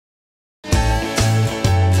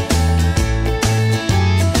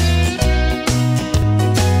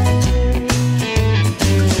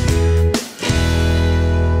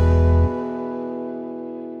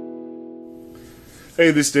Hey,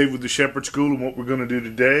 this is Dave with the Shepherd School, and what we're going to do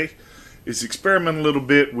today is experiment a little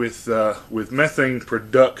bit with methane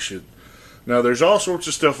production. Now, there's all sorts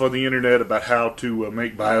of stuff on the internet about how to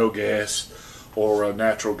make biogas or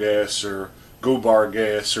natural gas or gobar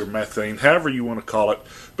gas or methane, however you want to call it.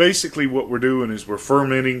 Basically, what we're doing is we're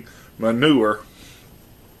fermenting manure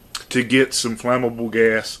to get some flammable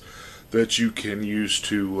gas that you can use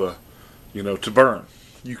to, to burn.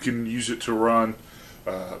 You can use it to run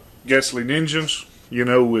gasoline engines,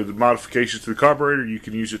 with modifications to the carburetor. You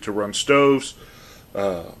can use it to run stoves.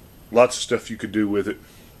 Lots of stuff you could do with it.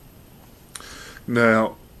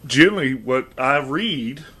 Now, generally what I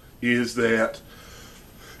read is that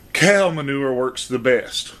cow manure works the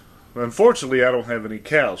best. Unfortunately, I don't have any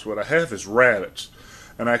cows. What I have is rabbits.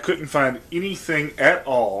 And I couldn't find anything at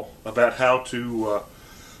all about how to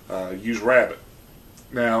use rabbit.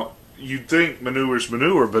 Now, you'd think manure is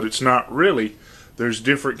manure, but it's not really. There's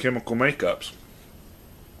different chemical makeups.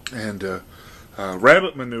 And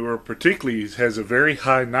rabbit manure particularly has a very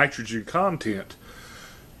high nitrogen content.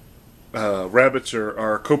 Rabbits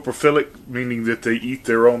are coprophilic, meaning that they eat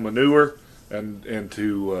their own manure, and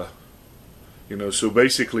so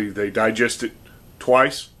basically they digest it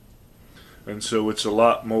twice, and so it's a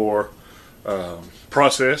lot more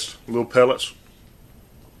processed, little pellets.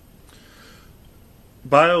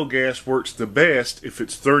 Biogas works the best if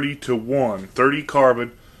it's 30 to 1, 30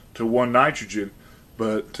 carbon to 1 nitrogen,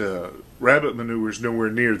 but rabbit manure is nowhere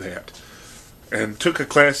near that. And took a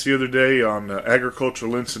class the other day on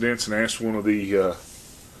agricultural incidents and asked one of the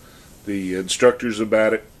instructors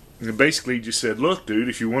about it. And basically he just said, look, dude,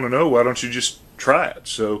 if you want to know, why don't you just try it?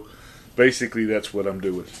 So basically that's what I'm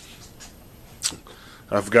doing.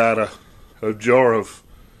 I've got a jar of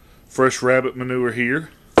fresh rabbit manure here,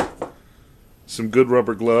 some good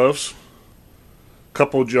rubber gloves, a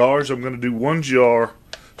couple jars. I'm going to do 1 jar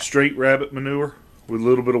straight rabbit manure with a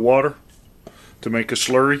little bit of water to make a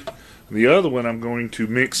slurry. And the other one I'm going to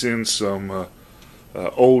mix in some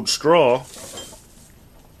old straw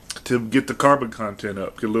to get the carbon content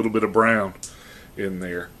up, get a little bit of brown in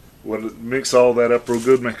there. Mix all that up real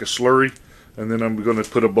good, make a slurry, and then I'm going to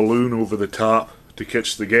put a balloon over the top to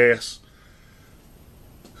catch the gas.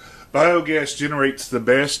 Biogas generates the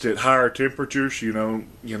best at higher temperatures,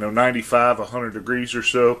 95, 100 degrees or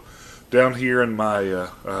so. Down here in my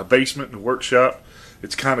basement in the workshop,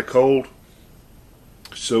 it's kind of cold.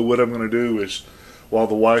 So what I'm going to do is, while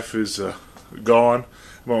the wife is gone,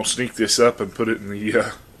 I'm going to sneak this up and put it in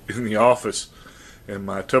the office in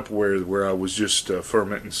my Tupperware where I was just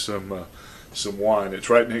fermenting some wine. It's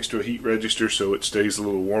right next to a heat register, so it stays a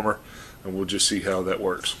little warmer, and we'll just see how that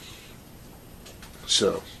works.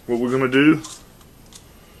 So what we're going to do,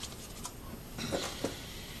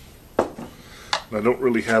 I don't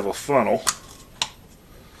really have a funnel,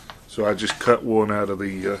 so I just cut one out of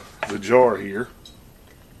the jar here.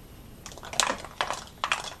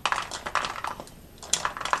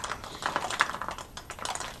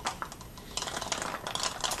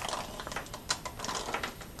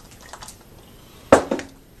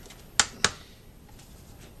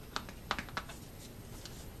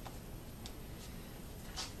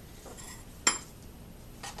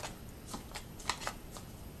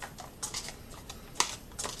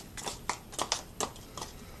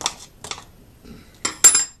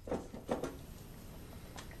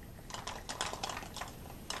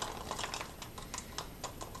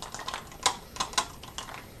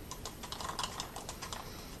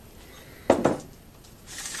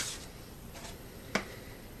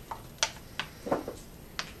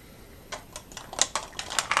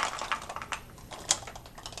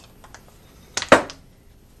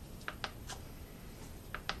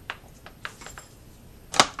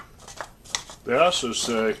 They also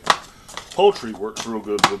say poultry works real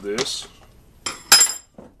good with this.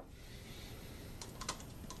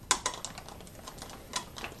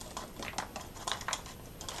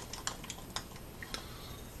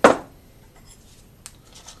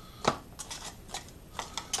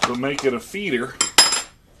 But making a feeder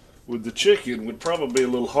with the chicken would probably be a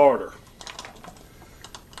little harder.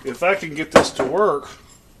 If I can get this to work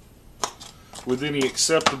with any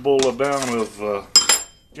acceptable amount of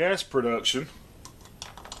gas production,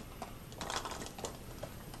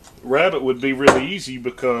 rabbit would be really easy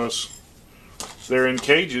because they're in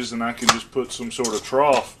cages and I can just put some sort of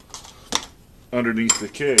trough underneath the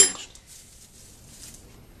cage.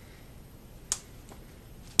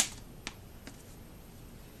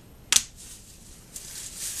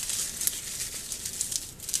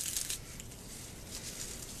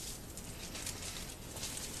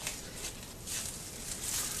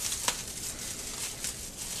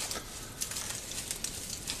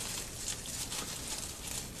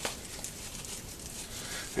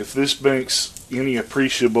 if this makes any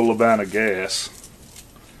appreciable amount of gas,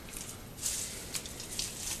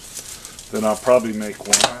 then I'll probably make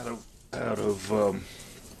one out of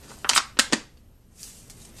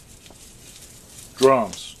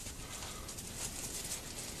drums.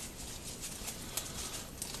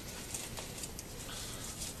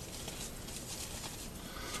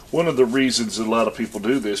 One of the reasons a lot of people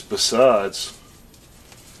do this, besides,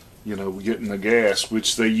 you know, getting the gas,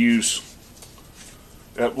 which they use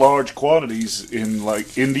at large quantities in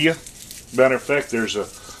like India. Matter of fact, there's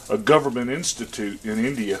a government institute in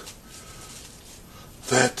India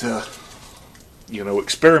that you know,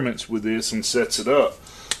 experiments with this and sets it up.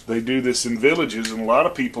 They do this in villages, and a lot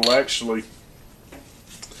of people actually,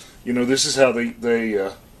 you know, this is how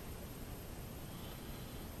they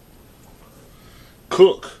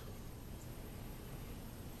cook.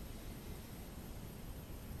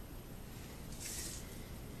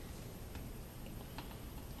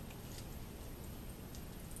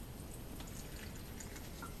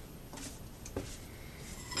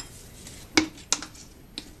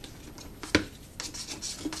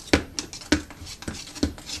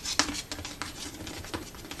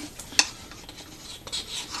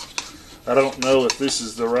 I don't know if this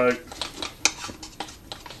is the right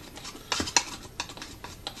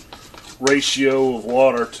ratio of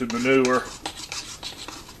water to manure.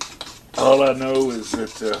 All I know is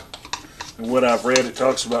that in what I've read, it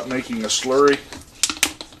talks about making a slurry.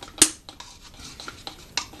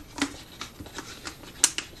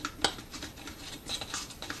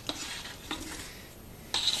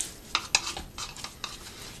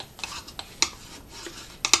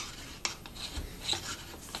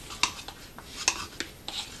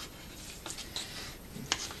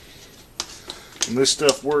 And this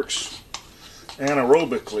stuff works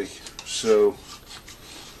anaerobically, so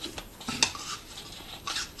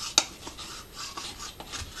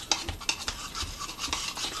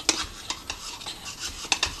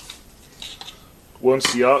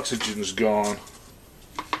once the oxygen's gone,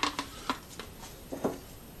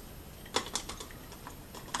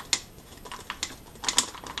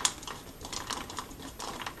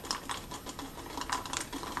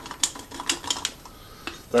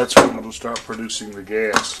 that's when it'll start producing the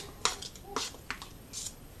gas.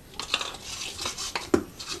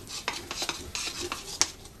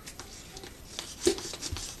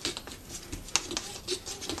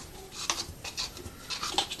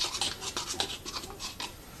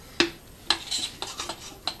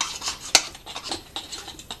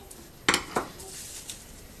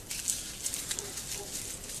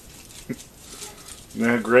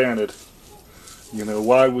 Now granted, you know,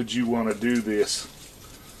 why would you want to do this?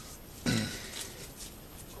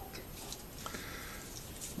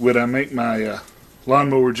 When I make my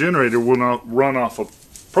lawnmower generator will not run off of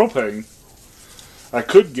propane, I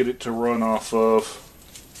could get it to run off of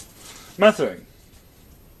methane.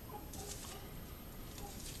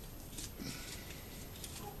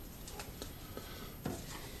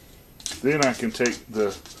 Then I can take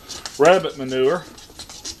the rabbit manure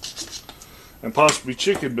and possibly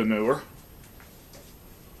chicken manure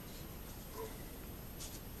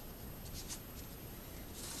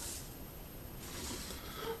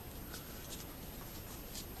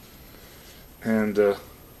and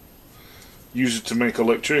use it to make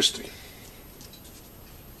electricity.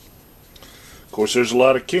 Of course, there's a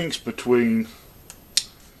lot of kinks between,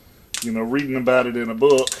 you know, reading about it in a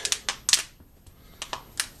book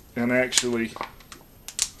and actually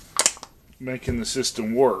making the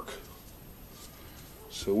system work.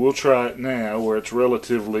 So we'll try it now where it's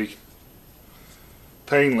relatively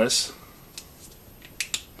painless.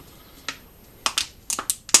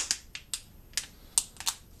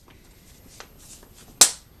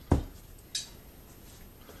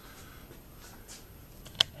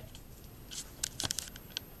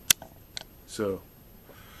 So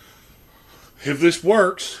if this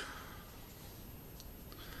works,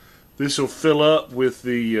 this will fill up with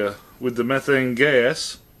the methane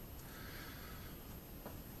gas,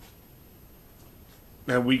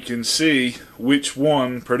 and we can see which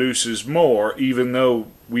one produces more, even though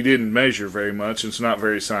we didn't measure very much. It's not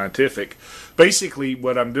very scientific. Basically,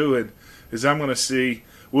 what I'm doing is I'm going to see,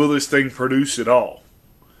 will this thing produce it all?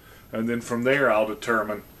 And then from there, I'll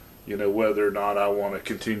determine, you know, whether or not I want to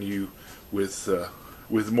continue with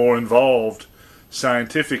more involved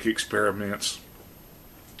scientific experiments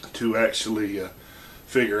to actually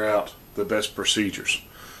figure out the best procedures.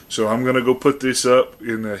 So I'm going to go put this up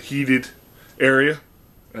in a heated area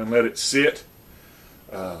and let it sit,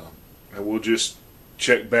 and we'll just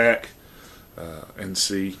check back and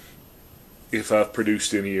see if I've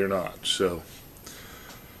produced any or not. So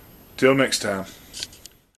till next time.